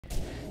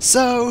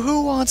So,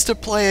 who wants to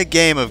play a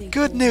game of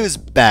good news,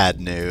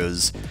 bad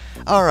news?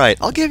 Alright,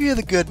 I'll give you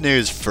the good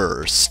news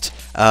first.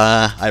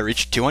 I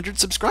reached 200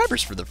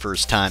 subscribers for the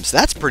first time, so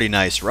that's pretty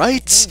nice,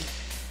 right?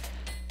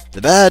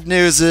 The bad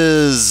news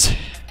is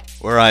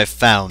where I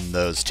found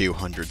those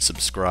 200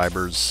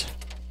 subscribers.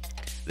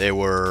 They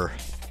were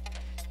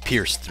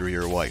pierced through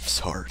your wife's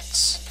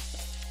hearts.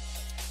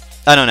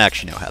 I don't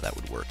actually know how that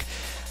would work.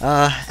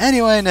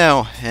 Anyway,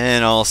 no,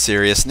 in all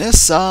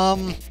seriousness,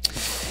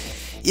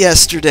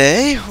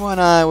 yesterday, when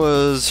I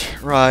was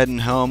riding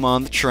home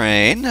on the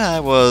train,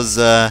 I was,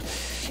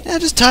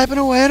 just typing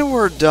away in a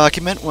Word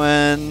document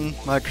when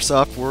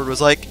Microsoft Word was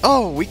like,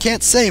 oh, we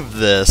can't save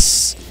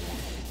this.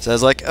 So I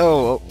was like,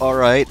 oh,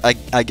 alright,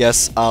 I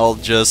guess I'll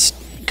just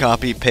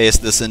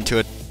copy-paste this into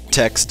a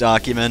text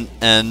document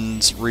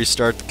and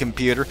restart the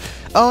computer.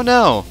 Oh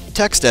no,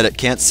 text edit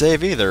can't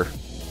save either.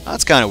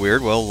 That's kind of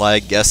weird. Well, I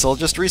guess I'll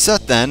just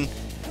reset then.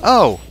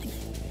 Oh,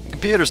 the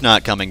computer's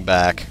not coming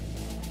back.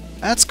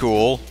 That's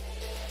cool.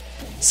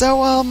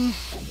 So,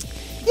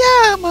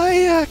 yeah,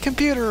 my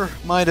computer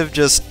might have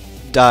just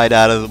died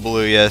out of the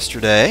blue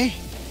yesterday.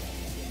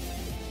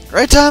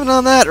 Great timing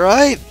on that,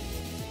 right?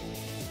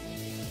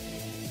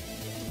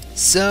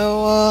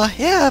 So,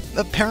 yeah,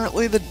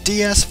 apparently the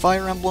DS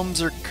Fire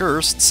Emblems are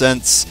cursed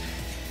since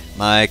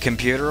my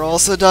computer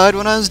also died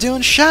when I was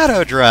doing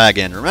Shadow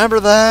Dragon. Remember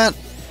that?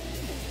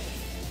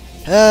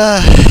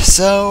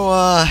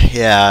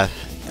 Yeah,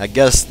 I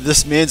guess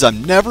this means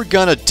I'm never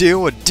gonna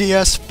do a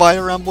DS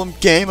Fire Emblem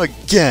game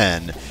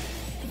again.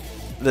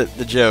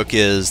 The joke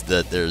is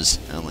that there's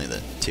only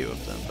the two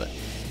of them, but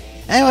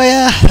anyway,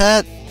 yeah,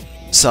 that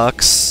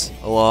sucks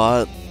a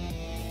lot.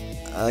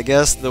 I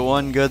guess the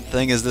one good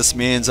thing is this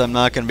means I'm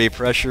not gonna be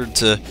pressured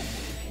to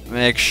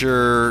make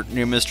sure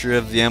New Mystery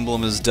of the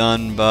Emblem is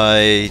done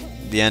by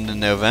the end of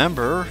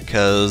November,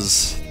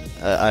 because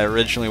I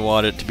originally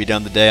wanted it to be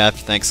done the day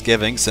after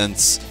Thanksgiving,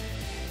 since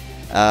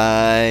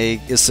I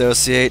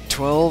associate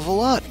 12 a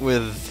lot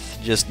with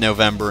just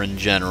November in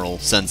general,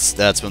 since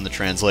that's when the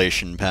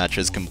translation patch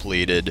is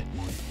completed.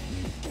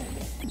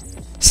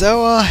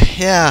 So,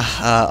 yeah,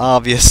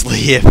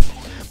 obviously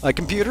if my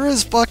computer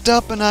is fucked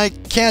up and I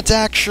can't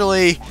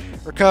actually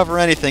recover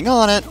anything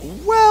on it,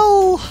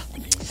 well,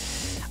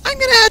 I'm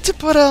gonna have to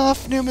put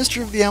off New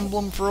Mystery of the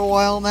Emblem for a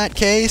while in that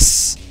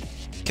case,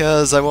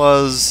 because I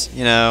was,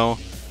 you know,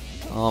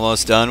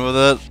 almost done with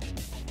it.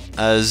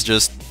 I was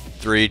just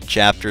 3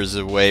 chapters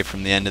away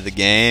from the end of the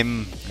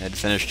game. I had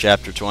finished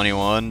chapter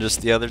 21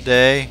 just the other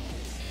day.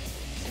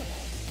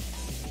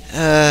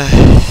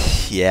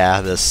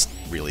 Yeah, this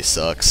really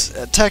sucks.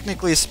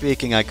 Technically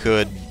speaking, I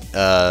could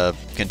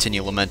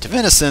continue Lament of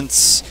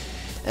Innocence.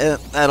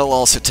 That'll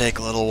also take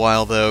a little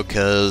while though,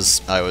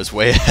 because I was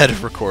way ahead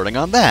of recording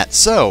on that.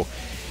 So,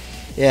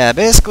 yeah,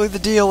 basically the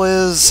deal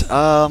is,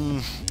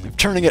 if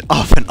turning it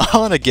off and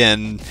on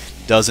again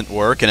doesn't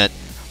work, and it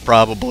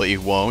probably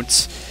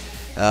won't,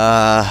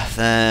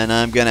 then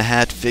I'm gonna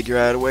have to figure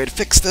out a way to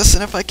fix this,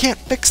 and if I can't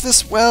fix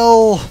this,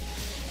 well,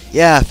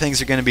 yeah,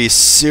 things are gonna be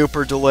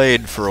super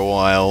delayed for a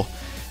while.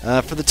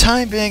 For the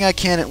time being, I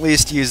can at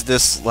least use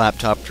this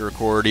laptop to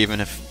record,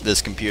 even if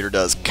this computer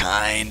does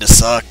kinda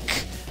suck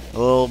a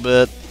little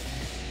bit.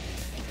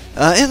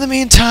 In the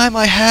meantime,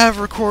 I have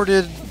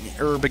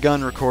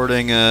begun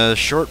recording a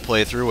short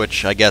playthrough,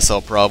 which I guess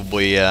I'll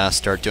probably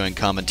start doing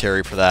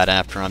commentary for that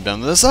after I'm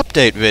done with this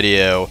update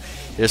video,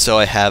 just so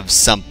I have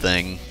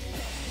something.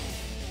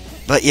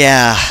 But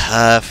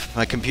yeah,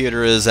 my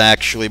computer is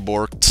actually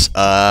borked.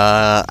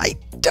 I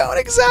don't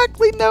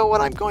exactly know what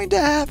I'm going to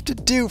have to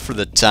do for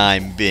the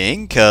time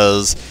being,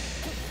 because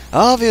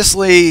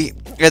obviously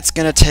it's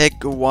going to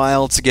take a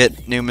while to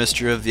get New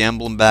Mystery of the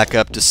Emblem back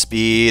up to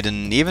speed,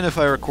 and even if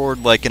I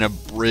record like an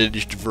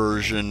abridged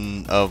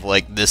version of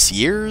like this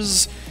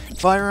year's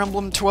Fire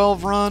Emblem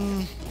 12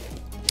 run,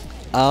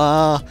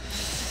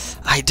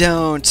 I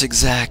don't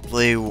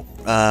exactly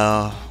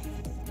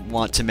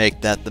want to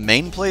make that the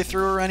main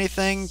playthrough or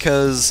anything,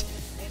 because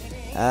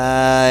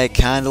I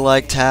kind of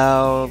liked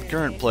how the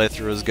current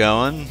playthrough is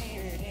going.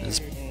 It's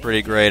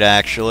pretty great,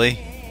 actually.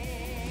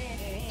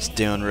 It's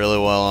doing really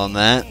well on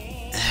that.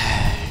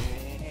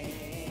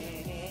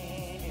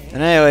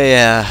 And anyway,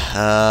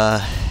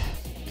 yeah,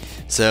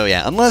 so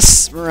yeah,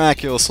 unless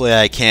miraculously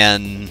I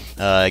can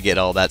get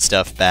all that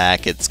stuff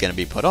back, it's going to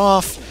be put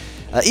off.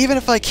 Even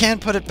if I can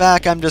put it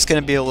back, I'm just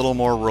going to be a little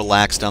more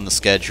relaxed on the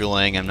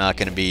scheduling. I'm not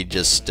going to be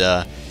just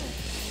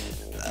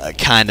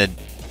kind of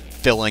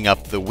filling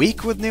up the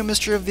week with New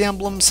Mystery of the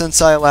Emblem,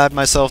 since I allowed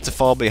myself to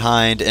fall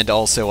behind, and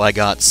also I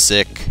got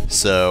sick,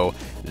 so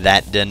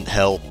that didn't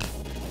help.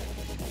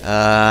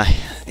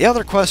 The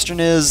other question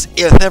is,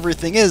 if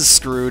everything is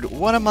screwed,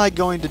 what am I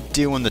going to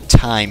do in the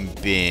time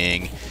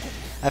being?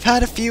 I've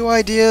had a few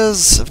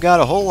ideas. I've got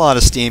a whole lot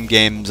of Steam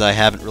games I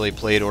haven't really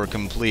played or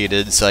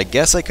completed, so I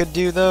guess I could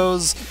do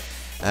those.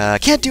 I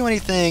can't do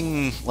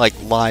anything like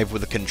live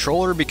with a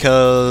controller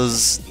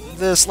because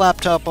this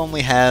laptop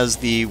only has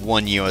the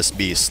one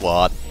USB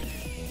slot,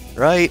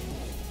 right?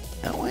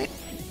 Oh, wait.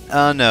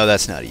 Oh, no,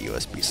 that's not a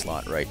USB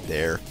slot right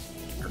there.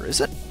 Or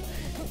is it?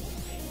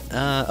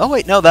 Oh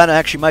wait, no, that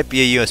actually might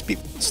be a USB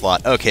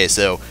slot. Okay,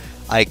 so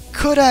I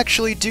could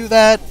actually do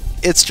that.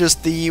 It's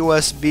just the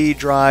USB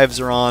drives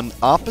are on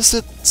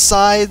opposite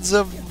sides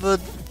of the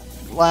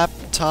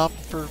laptop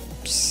for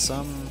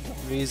some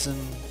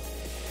reason.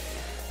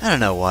 I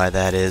don't know why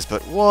that is,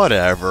 but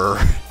whatever.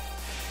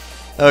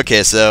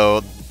 Okay,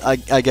 so I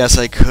guess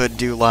I could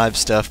do live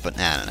stuff, but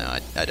I don't know.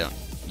 I don't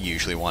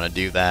usually want to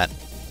do that.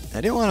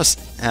 I do want to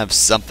have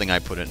something I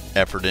put an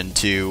effort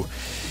into.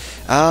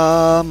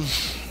 Well,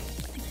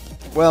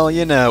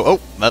 you know... Oh,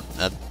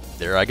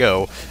 there I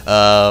go.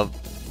 I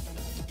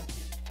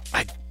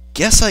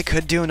guess I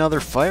could do another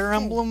Fire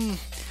Emblem?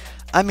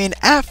 I mean,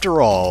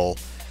 after all,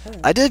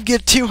 I did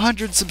get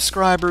 200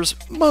 subscribers,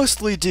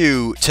 mostly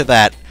due to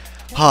that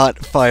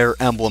hot Fire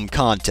Emblem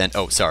content.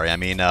 Oh, sorry, I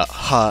mean,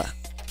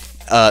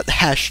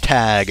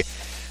 hashtag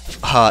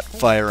hot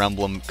Fire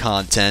Emblem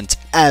content,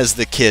 as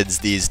the kids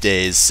these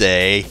days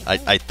say.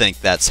 I think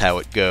that's how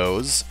it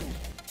goes.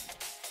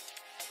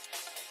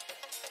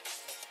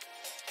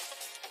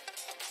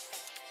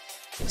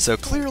 So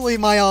clearly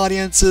my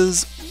audience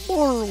is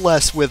more or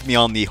less with me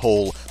on the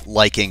whole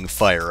liking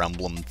Fire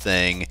Emblem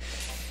thing.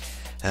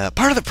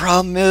 Part of the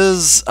problem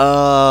is,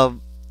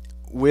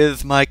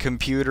 with my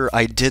computer,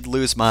 I did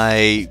lose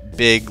my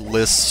big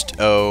list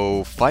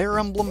of Fire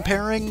Emblem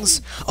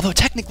pairings. Although,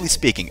 technically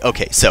speaking,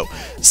 okay, so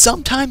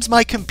sometimes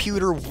my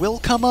computer will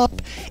come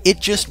up, it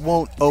just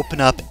won't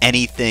open up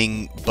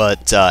anything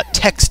but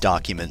text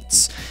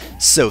documents.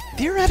 So,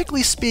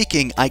 theoretically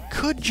speaking, I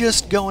could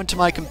just go into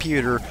my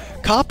computer,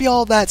 copy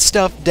all that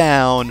stuff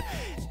down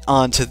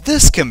onto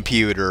this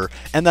computer,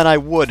 and then I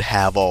would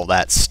have all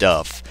that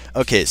stuff.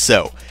 Okay,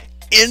 so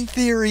in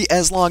theory,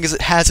 as long as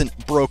it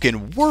hasn't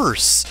broken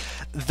worse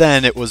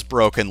than it was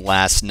broken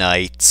last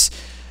night,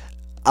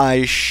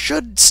 I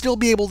should still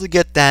be able to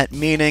get that,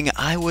 meaning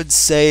I would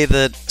say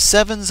that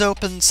 7's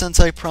open,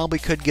 since I probably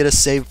could get a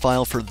save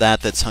file for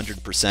that that's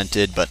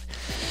 100%ed, but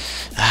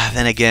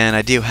then again,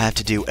 I do have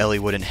to do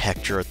Eliwood and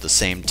Hector at the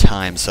same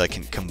time, so I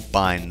can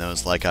combine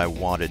those like I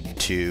wanted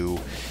to.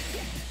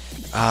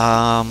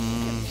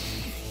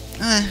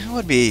 It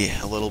would be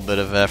a little bit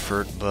of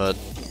effort, but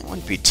it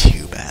wouldn't be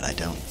too bad, I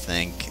don't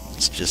think.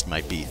 It just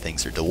might be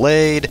things are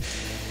delayed.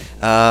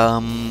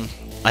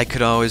 I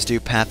could always do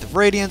Path of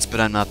Radiance, but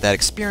I'm not that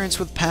experienced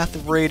with Path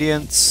of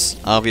Radiance.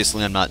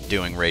 Obviously, I'm not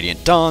doing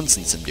Radiant Dawn,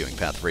 since I'm doing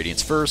Path of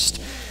Radiance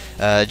first.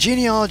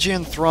 Genealogy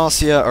and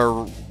Thracia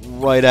are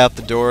right out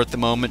the door at the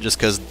moment, just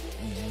because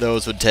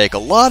those would take a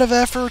lot of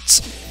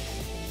effort.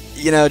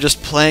 You know,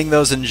 just playing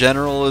those in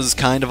general is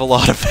kind of a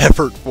lot of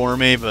effort for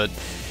me, but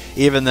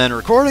even then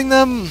recording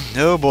them,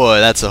 oh boy,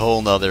 that's a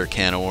whole nother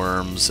can of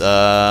worms.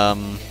 I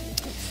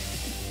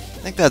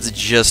think that's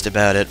just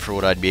about it for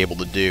what I'd be able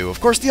to do. Of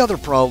course, the other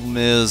problem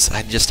is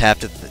I just have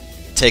to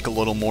take a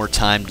little more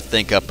time to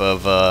think up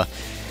of a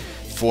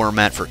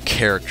format for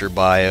character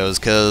bios,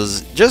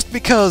 just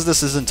because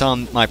this isn't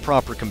on my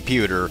proper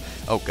computer,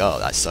 oh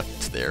god, I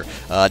sucked there,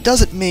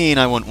 doesn't mean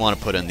I wouldn't want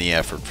to put in the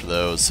effort for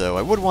those, so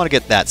I would want to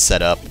get that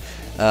set up.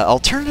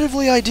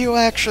 Alternatively, I do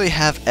actually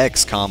have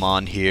XCOM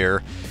on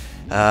here.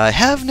 I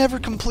have never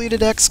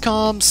completed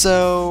XCOM,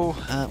 so,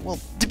 well,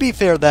 to be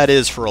fair, that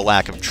is for a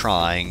lack of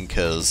trying,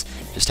 because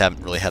just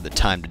haven't really had the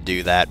time to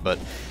do that, but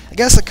I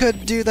guess I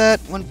could do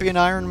that. Wouldn't be an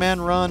Iron Man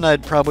run.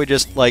 I'd probably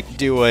just, like,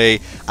 do I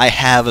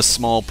have a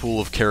small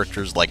pool of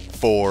characters, like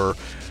 4,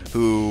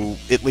 who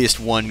at least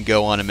one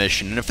go on a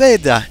mission, and if they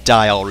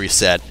die, I'll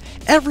reset.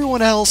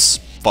 Everyone else,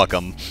 fuck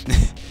them.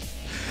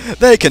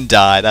 They can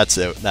die, that's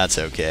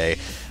okay.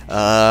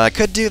 I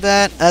could do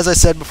that. As I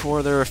said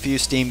before, there are a few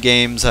Steam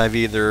games I've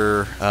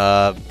either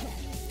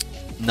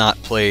not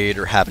played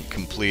or haven't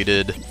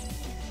completed.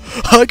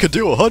 I could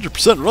do a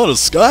 100% run of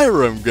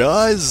Skyrim,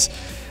 guys!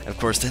 Of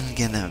course, then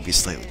again, that would be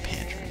slightly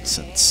pandering,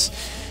 since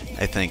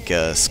I think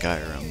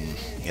Skyrim,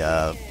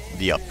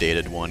 the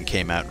updated one,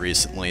 came out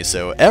recently,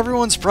 so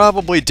everyone's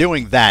probably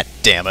doing that,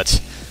 damn it!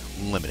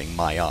 Limiting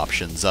my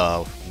options,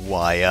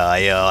 why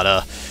I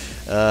oughta.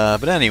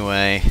 But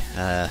anyway,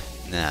 nah,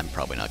 I'm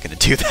probably not going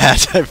to do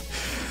that.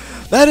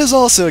 That is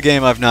also a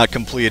game I've not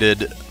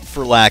completed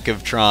for lack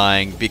of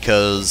trying,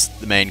 because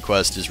the main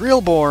quest is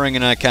real boring,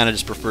 and I kind of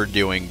just prefer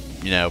doing,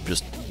 you know,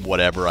 just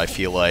whatever I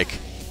feel like.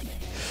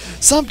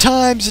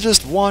 Sometimes you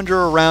just wander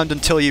around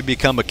until you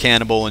become a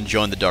cannibal and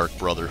join the Dark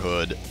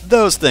Brotherhood.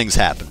 Those things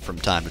happen from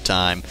time to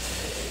time.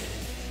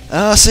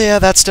 So yeah,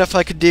 that's stuff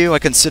I could do. I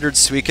considered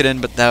Suikoden,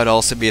 but that would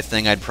also be a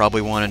thing I'd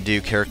probably want to do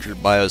character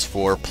bios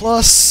for.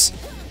 Plus,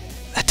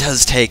 that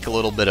does take a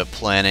little bit of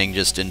planning,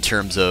 just in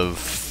terms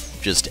of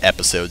just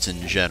episodes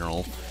in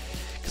general,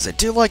 because I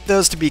do like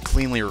those to be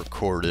cleanly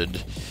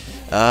recorded.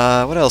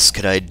 What else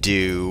could I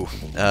do?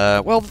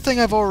 Well, the thing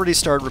I've already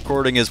started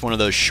recording is one of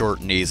those short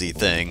and easy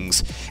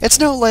things. It's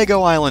no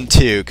Lego Island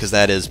 2, because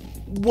that is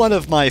one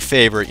of my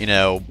favorite, you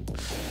know,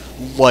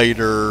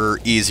 lighter,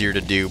 easier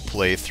to do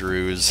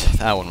playthroughs.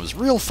 That one was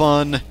real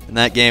fun, and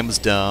that game was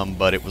dumb,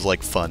 but it was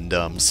like fun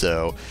dumb,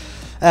 so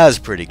that was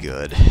pretty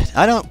good.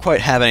 I don't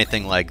quite have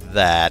anything like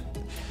that,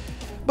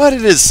 but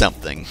it is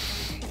something.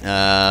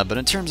 But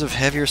in terms of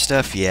heavier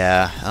stuff,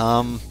 yeah.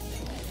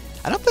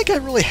 I don't think I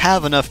really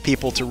have enough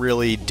people to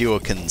really do a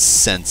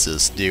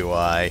consensus, do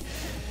I?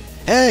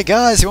 Hey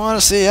guys, you want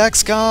to see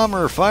XCOM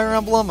or Fire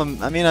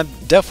Emblem? I mean, I'm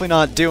definitely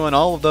not doing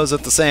all of those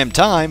at the same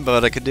time,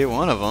 but I could do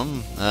one of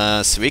them.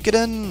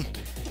 Suikoden?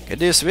 Could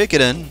do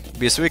Suikoden.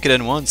 Be a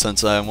Suikoden one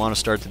since I want to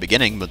start at the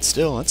beginning, but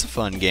still, that's a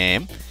fun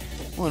game.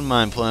 Wouldn't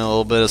mind playing a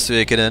little bit of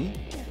Suikoden.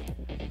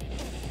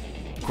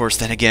 Of course,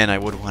 then again, I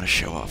would want to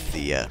show off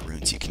the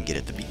runes you can get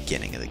at the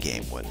beginning of the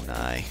game, wouldn't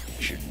I?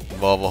 Should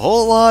involve a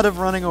whole lot of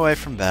running away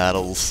from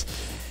battles.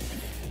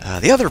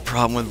 The other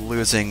problem with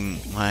losing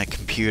my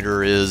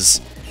computer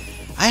is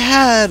I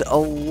had a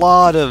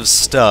lot of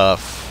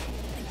stuff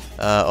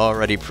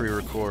already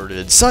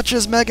pre-recorded, such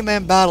as Mega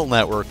Man Battle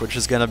Network, which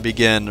is going to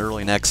begin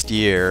early next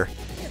year.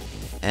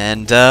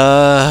 And,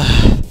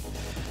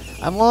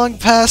 I'm long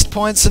past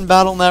points in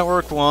Battle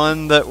Network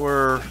 1 that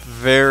were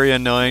very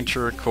annoying to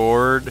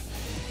record,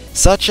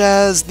 such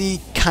as the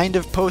kind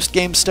of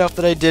post-game stuff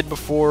that I did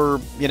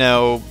before, you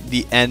know,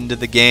 the end of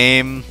the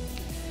game.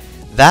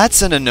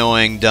 That's an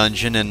annoying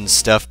dungeon and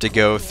stuff to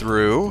go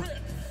through.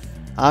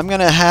 I'm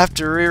gonna have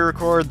to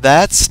re-record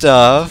that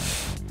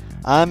stuff.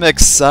 I'm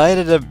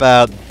excited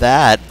about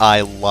that.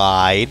 I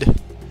lied.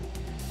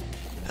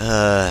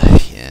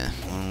 Yeah,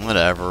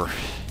 whatever.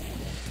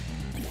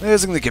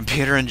 Losing the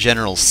computer in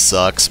general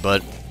sucks,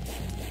 but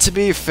to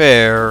be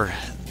fair,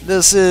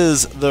 this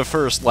is the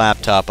first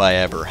laptop I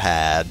ever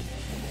had.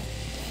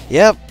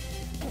 Yep.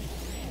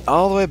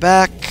 All the way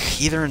back,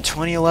 either in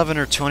 2011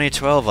 or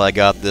 2012, I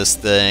got this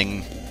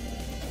thing.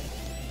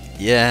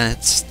 Yeah,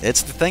 it's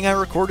the thing I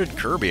recorded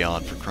Kirby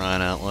on, for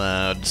crying out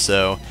loud,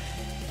 so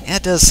yeah,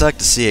 it does suck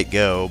to see it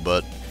go,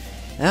 but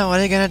yeah, what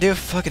are you gonna do if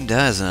it fucking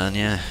dies on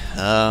ya?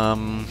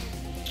 I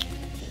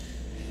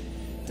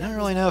don't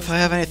really know if I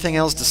have anything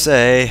else to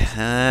say.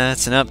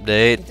 It's an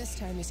update.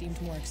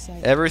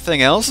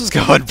 Everything else is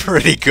going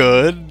pretty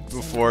good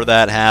before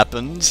that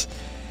happened.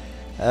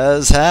 I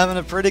was having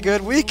a pretty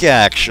good week,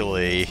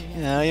 actually.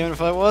 You know, even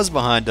if I was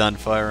behind on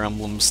Fire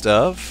Emblem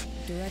stuff.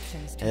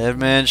 I've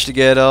managed to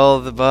get all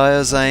the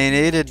bios I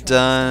needed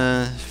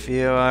done a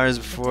few hours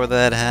before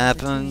that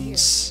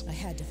happens. I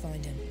had to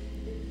find him.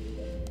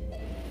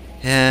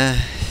 Yeah.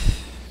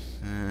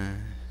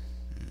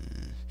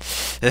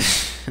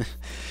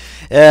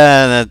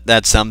 Yeah,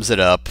 that sums it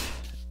up.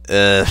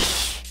 Yeah,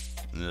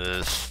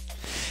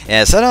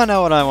 so I don't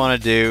know what I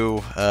want to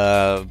do.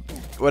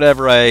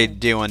 Whatever I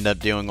do end up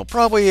doing will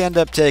probably end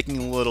up taking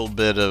a little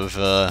bit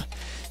of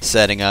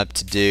setting up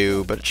to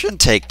do, but it shouldn't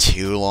take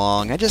too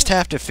long. I just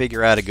have to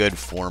figure out a good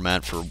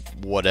format for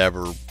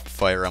whatever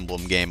Fire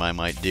Emblem game I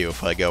might do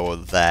if I go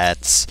with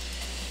that.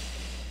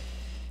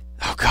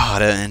 Oh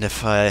god, and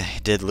if I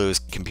did lose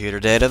computer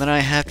data, then I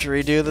have to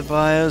redo the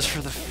BIOS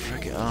for the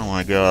friggin'... Oh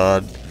my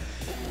god.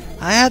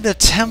 I had the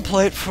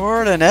template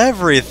for it and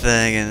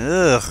everything, and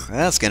ugh,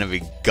 that's gonna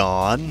be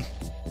gone.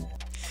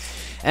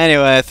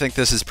 Anyway, I think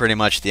this is pretty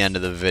much the end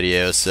of the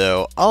video,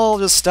 so I'll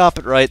just stop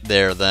it right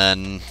there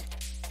then.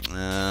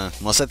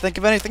 Unless I think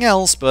of anything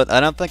else, but I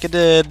don't think I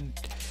did.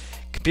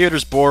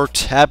 Computer's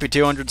borked. Happy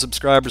 200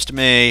 subscribers to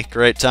me.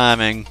 Great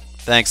timing.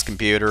 Thanks,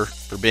 computer,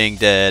 for being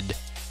dead,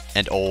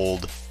 and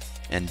old,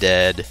 and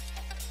dead.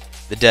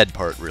 The dead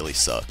part really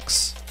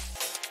sucks.